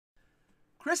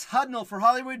Chris Hudnall for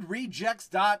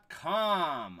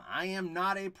HollywoodRejects.com. I am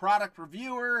not a product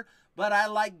reviewer, but I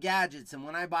like gadgets. And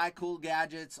when I buy cool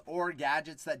gadgets or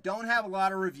gadgets that don't have a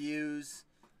lot of reviews,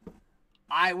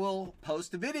 I will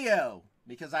post a video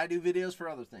because I do videos for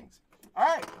other things. All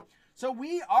right. So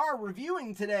we are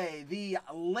reviewing today the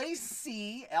Laix,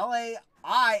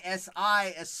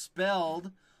 L-A-I-S-I as spelled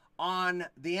on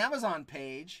the Amazon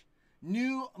page,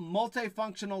 new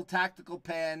multifunctional tactical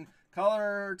pen,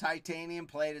 color, titanium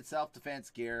plated, self-defense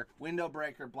gear, window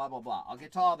breaker, blah, blah, blah. I'll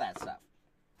get to all that stuff.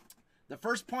 The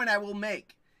first point I will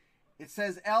make, it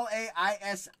says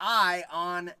L-A-I-S-I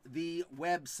on the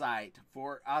website,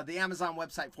 for the Amazon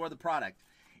website for the product.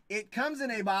 It comes in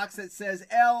a box that says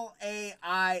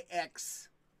L-A-I-X.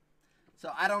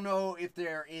 So I don't know if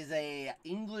there is a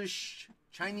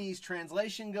English-Chinese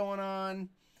translation going on.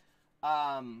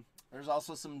 There's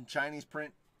also some Chinese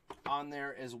print on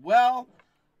there as well.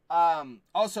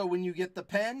 Also, when you get the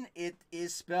pen, it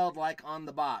is spelled like on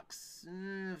the box.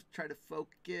 Try to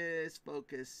focus.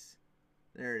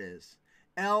 There it is.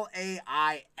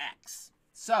 L-A-I-X.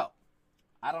 So,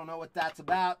 I don't know what that's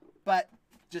about, but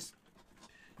just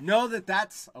know that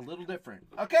that's a little different.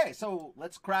 Okay, so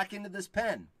let's crack into this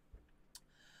pen.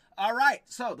 All right,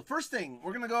 so the first thing,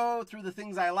 we're going to go through the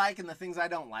things I like and the things I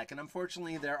don't like. And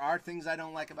unfortunately, there are things I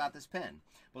don't like about this pen.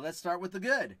 But let's start with the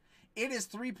good. It is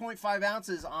 3.5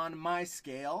 ounces on my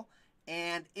scale,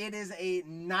 and it is a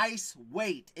nice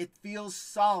weight. It feels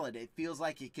solid. It feels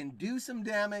like it can do some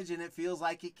damage, and it feels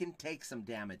like it can take some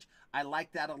damage. I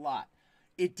like that a lot.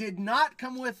 It did not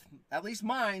come with, at least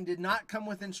mine, did not come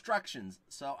with instructions.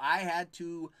 So I had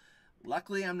to,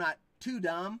 luckily I'm not too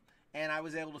dumb, and I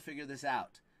was able to figure this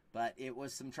out. But it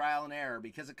was some trial and error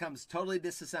because it comes totally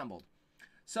disassembled.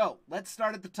 So let's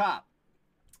start at the top.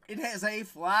 It has a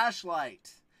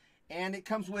flashlight. And it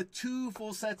comes with 2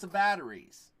 full sets of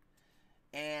batteries.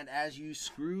 And as you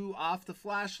screw off the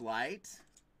flashlight,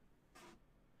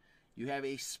 you have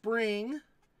a spring.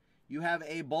 You have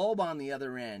a bulb on the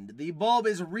other end. The bulb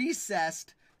is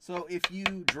recessed, so if you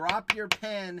drop your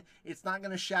pen, it's not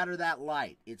going to shatter that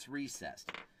light. It's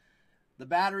recessed. The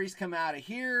batteries come out of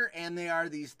here, and they are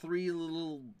these 3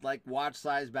 little, like,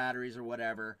 watch-sized batteries or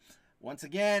whatever. Once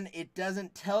again, it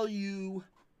doesn't tell you...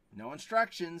 no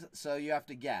instructions, so you have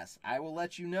to guess. I will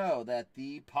let you know that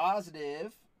the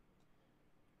positive,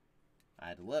 I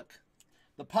had to look.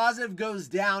 The positive goes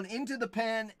down into the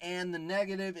pen, and the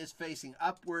negative is facing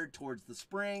upward towards the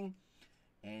spring.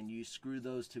 And you screw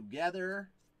those together,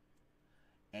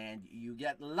 and you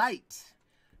get light.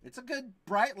 It's a good,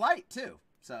 bright light, too.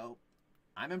 So,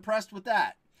 I'm impressed with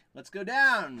that. Let's go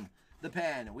down the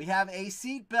pen. We have a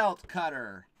seat belt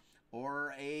cutter,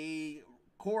 or a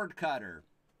cord cutter.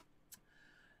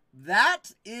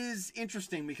 That is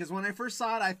interesting because when I first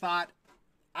saw it, I thought,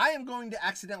 I am going to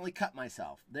accidentally cut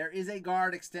myself. There is a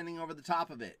guard extending over the top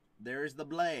of it. There is the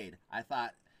blade. I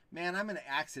thought, man, I'm going to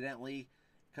accidentally,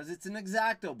 because it's an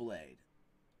X-Acto blade,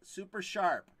 super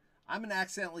sharp, I'm going to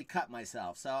accidentally cut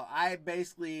myself. So I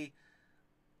basically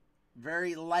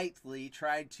very lightly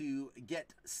tried to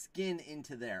get skin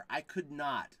into there. I could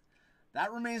not.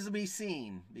 That remains to be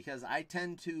seen because I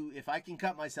tend to, if I can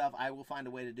cut myself, I will find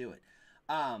a way to do it.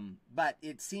 But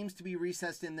it seems to be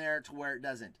recessed in there to where it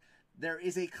doesn't. There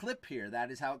is a clip here. That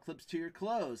is how it clips to your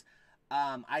clothes.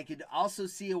 I could also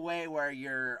see a way where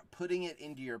you're putting it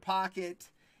into your pocket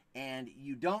and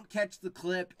you don't catch the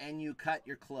clip and you cut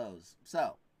your clothes.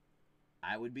 So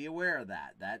I would be aware of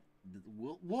that.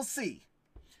 We'll see.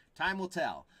 Time will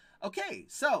tell. Okay,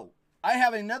 so I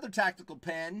have another tactical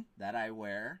pen that I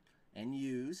wear and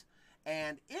use.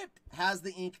 And it has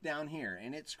the ink down here,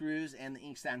 and it screws, and the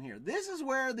ink's down here. This is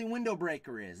where the window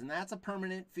breaker is, and that's a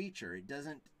permanent feature. It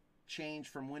doesn't change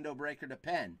from window breaker to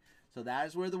pen. So that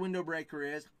is where the window breaker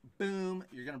is. Boom,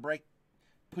 you're going to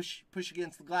push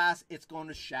against the glass. It's going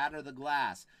to shatter the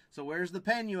glass. So where's the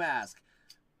pen, you ask?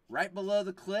 Right below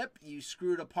the clip, you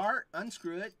screw it apart,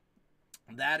 unscrew it.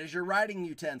 That is your writing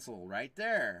utensil right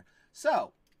there.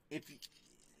 So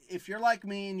if you're like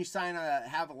me and you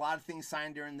have a lot of things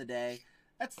signed during the day,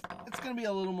 it's going to be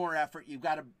a little more effort. You've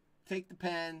got to take the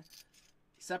pen,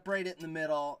 separate it in the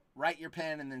middle, write your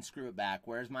pen, and then screw it back.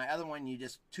 Whereas my other one, you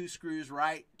just 2 screws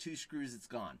right, 2 screws, it's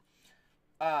gone.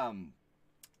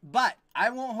 But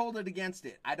I won't hold it against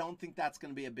it. I don't think that's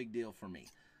going to be a big deal for me.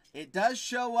 It does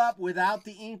show up without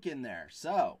the ink in there.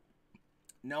 So,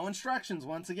 no instructions.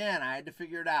 Once again, I had to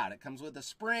figure it out. It comes with a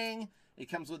spring. It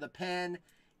comes with a pen.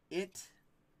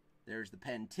 There's the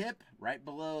pen tip right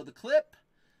below the clip.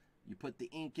 You put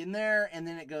the ink in there, and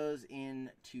then it goes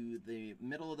into the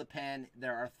middle of the pen.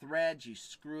 There are threads. You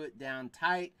screw it down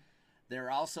tight. There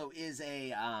also is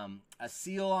a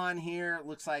seal on here. It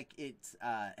looks like it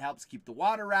helps keep the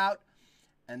water out.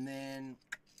 And then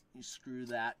you screw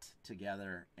that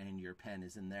together and your pen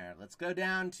is in there. Let's go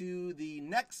down to the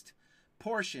next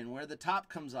portion where the top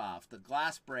comes off, the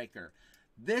glass breaker.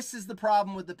 This is the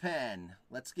problem with the pen.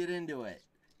 Let's get into it.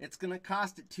 It's going to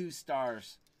cost it 2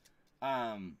 stars.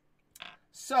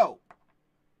 So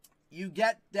you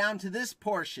get down to this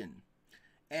portion.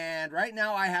 And right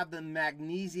now I have the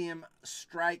Magnesium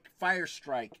Fire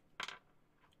Strike.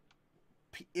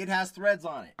 It has threads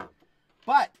on it.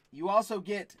 But you also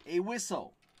get a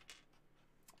whistle.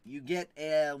 You get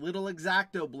a little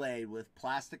X-Acto blade with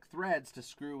plastic threads to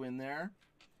screw in there.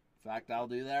 In fact, I'll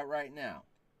do that right now.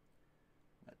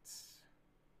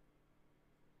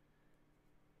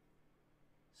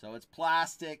 So it's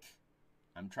plastic.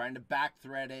 I'm trying to back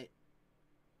thread it.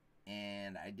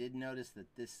 And I did notice that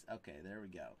this, okay, there we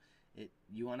go.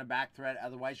 You want to back thread,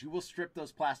 otherwise you will strip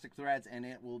those plastic threads and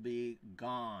it will be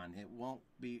gone. It won't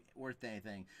be worth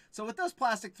anything. So with those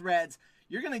plastic threads,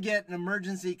 you're going to get an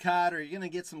emergency cut, or you're going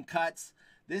to get some cuts.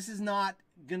 This is not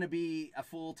going to be a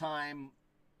full-time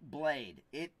blade.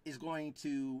 It is going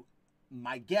to,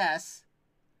 my guess,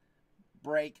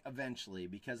 break eventually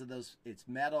because of those. It's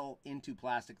metal into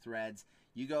plastic threads.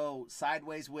 You go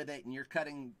sideways with it and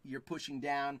you're pushing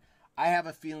down. I have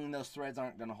a feeling those threads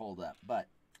aren't going to hold up, but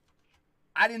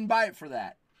I didn't buy it for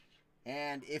that.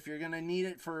 And if you're going to need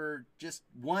it for just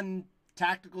one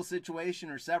tactical situation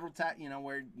or several,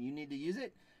 where you need to use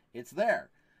it, it's there.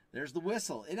 There's the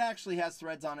whistle. It actually has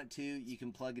threads on it too. You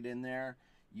can plug it in there.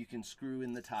 You can screw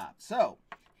in the top. So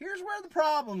here's where the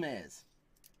problem is.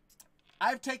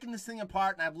 I've taken this thing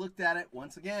apart and I've looked at it.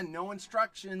 Once again, no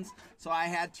instructions, so I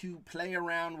had to play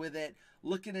around with it,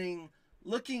 looking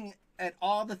at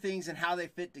all the things and how they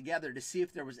fit together to see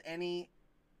if there was any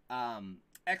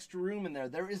extra room in there.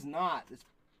 There is not. It's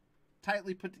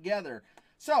tightly put together.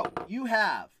 So you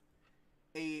have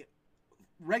a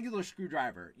regular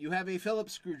screwdriver. You have a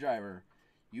Phillips screwdriver.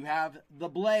 You have the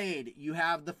blade. You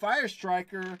have the fire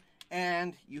striker.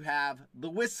 And you have the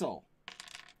whistle.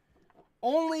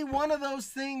 Only one of those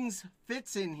things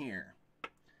fits in here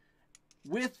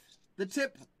with the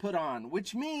tip put on,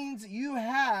 which means you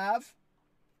have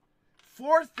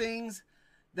 4 things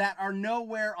that are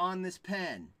nowhere on this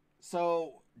pen.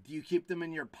 So do you keep them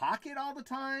in your pocket all the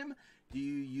time? Do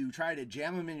you try to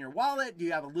jam them in your wallet? Do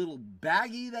you have a little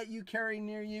baggie that you carry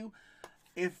near you?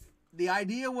 If the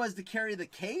idea was to carry the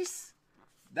case,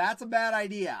 that's a bad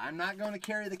idea. I'm not going to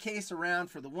carry the case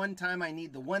around for the one time I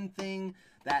need the one thing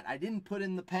that I didn't put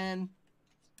in the pen.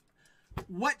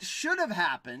 What should have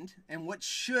happened and what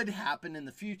should happen in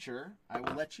the future, I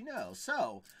will let you know.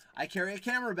 So I carry a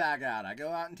camera bag out. I go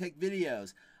out and take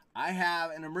videos. I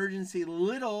have an emergency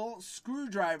little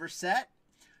screwdriver set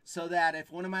so that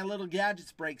if one of my little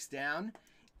gadgets breaks down,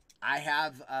 I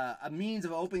have a means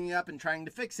of opening it up and trying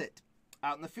to fix it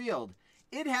out in the field.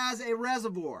 It has a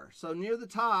reservoir. So near the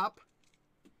top,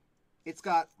 it's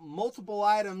got multiple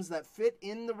items that fit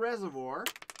in the reservoir,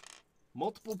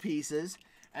 multiple pieces,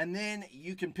 and then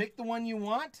you can pick the one you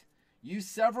want, use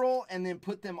several, and then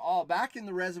put them all back in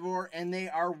the reservoir, and they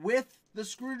are with the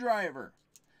screwdriver.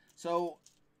 So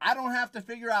I don't have to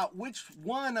figure out which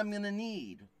one I'm going to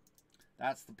need.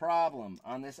 That's the problem.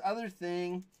 On this other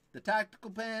thing, the tactical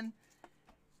pen,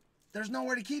 there's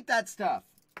nowhere to keep that stuff.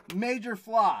 Major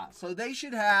flaw. So they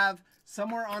should have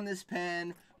somewhere on this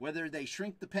pen, whether they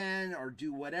shrink the pen or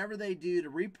do whatever they do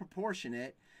to reproportion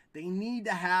it, they need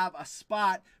to have a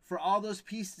spot for all those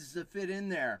pieces to fit in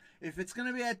there. If it's going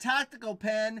to be a tactical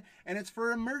pen and it's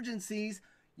for emergencies,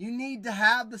 you need to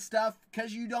have the stuff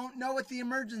because you don't know what the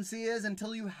emergency is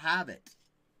until you have it.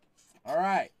 All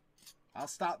right. I'll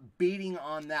stop beating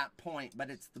on that point,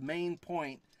 but it's the main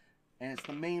point and it's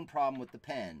the main problem with the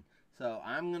pen. So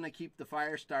I'm going to keep the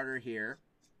fire starter here.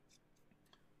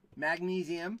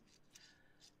 Magnesium.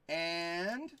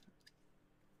 And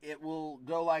it will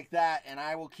go like that, and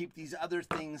I will keep these other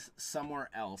things somewhere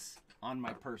else on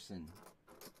my person.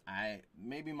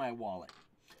 Maybe my wallet.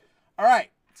 All right,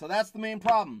 so that's the main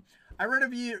problem. I read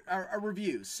a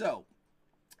review. So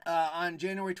on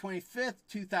January 25th,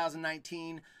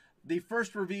 2019, the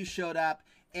first review showed up,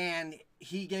 and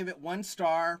he gave it 1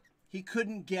 star. He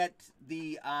couldn't get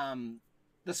the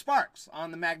sparks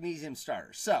on the magnesium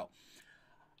starter. So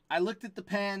I looked at the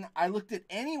pen. I looked at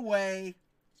any way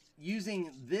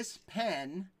using this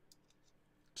pen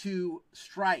to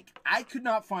strike. I could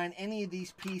not find any of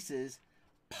these pieces,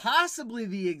 possibly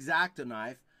the X-Acto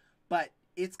knife, but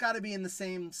it's got to be in the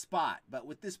same spot. But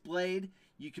with this blade,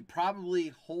 you could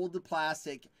probably hold the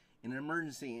plastic in an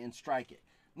emergency and strike it.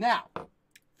 Now,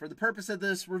 for the purpose of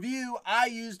this review, I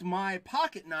used my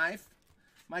pocket knife,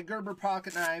 my Gerber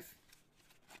pocket knife,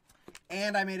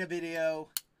 and I made a video,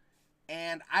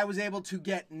 and I was able to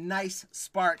get nice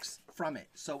sparks from it.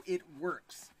 So it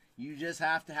works. You just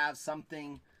have to have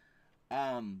something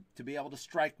to be able to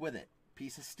strike with it.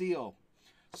 Piece of steel.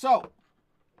 So,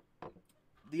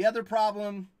 the other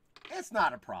problem, it's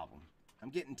not a problem. I'm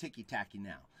getting ticky-tacky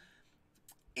now.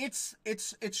 It's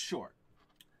short.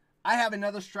 I have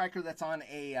another striker that's on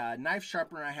a knife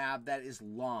sharpener I have that is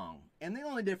long. And the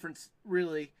only difference,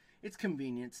 really, it's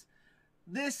convenience.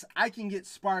 This, I can get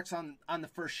sparks on the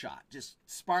first shot. Just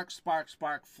spark, spark,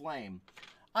 spark, flame.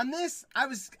 On this, I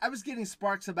was getting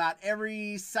sparks about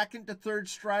every second to third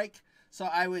strike. So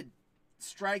I would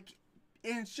strike,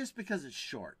 and it's just because it's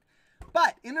short.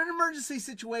 But in an emergency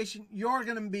situation, you're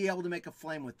going to be able to make a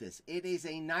flame with this. It is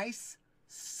a nice,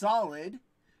 solid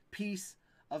piece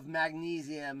of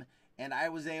magnesium, and I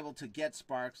was able to get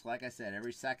sparks, like I said,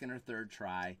 every second or third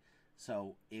try.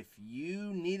 So if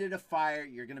you needed a fire,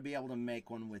 you're going to be able to make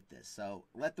one with this. So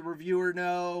let the reviewer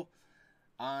know,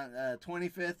 on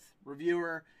 25th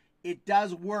reviewer, it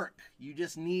does work. You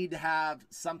just need to have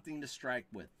something to strike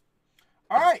with.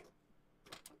 All right.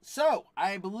 So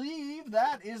I believe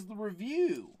that is the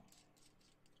review.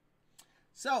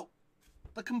 So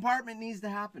the compartment needs to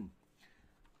happen.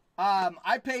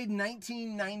 I paid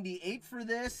 $19.98 for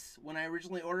this. When I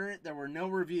originally ordered it, there were no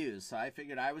reviews, so I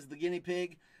figured I was the guinea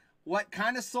pig. What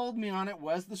kind of sold me on it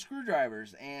was the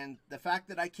screwdrivers, and the fact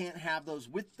that I can't have those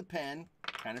with the pen,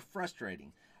 kind of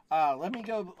frustrating. Let me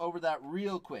go over that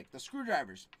real quick. The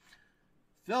screwdrivers.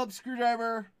 Phillips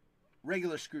screwdriver,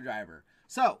 regular screwdriver.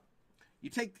 So,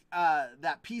 you take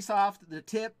that piece off the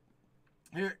tip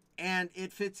here, and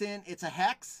it fits in. It's a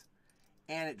hex,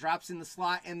 and it drops in the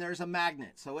slot, and there's a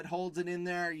magnet. So it holds it in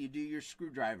there. You do your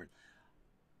screwdriver.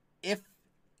 If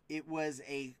it was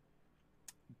a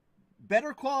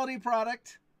better quality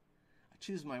product, I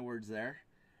choose my words there,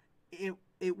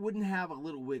 it wouldn't have a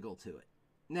little wiggle to it.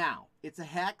 Now, it's a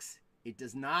hex. It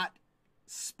does not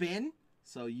spin,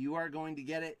 so you are going to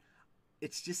get it.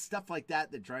 It's just stuff like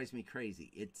that that drives me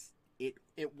crazy.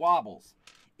 It wobbles.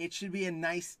 It should be a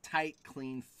nice, tight,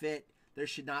 clean fit. There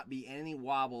should not be any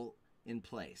wobble in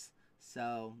place.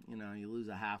 So, you know, you lose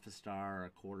a half a star or a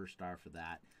quarter star for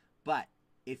that. But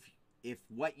if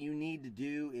what you need to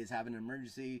do is have an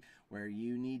emergency where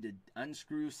you need to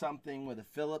unscrew something with a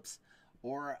Phillips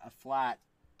or a flat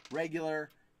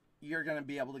regular, you're going to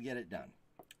be able to get it done.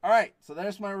 All right, so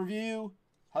there's my review.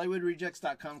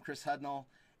 HollywoodRejects.com, Chris Hudnall.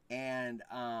 And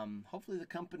hopefully the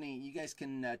company, you guys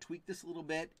can tweak this a little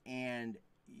bit, and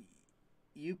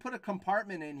you put a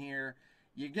compartment in here,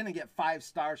 you're going to get 5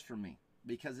 stars from me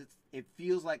because it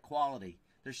feels like quality.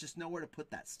 There's just nowhere to put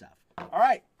that stuff. All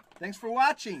right, thanks for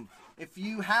watching. If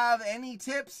you have any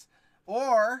tips,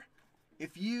 or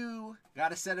if you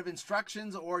got a set of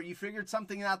instructions, or you figured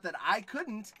something out that I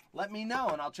couldn't, let me know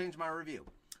and I'll change my review.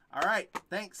 All right,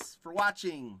 thanks for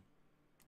watching.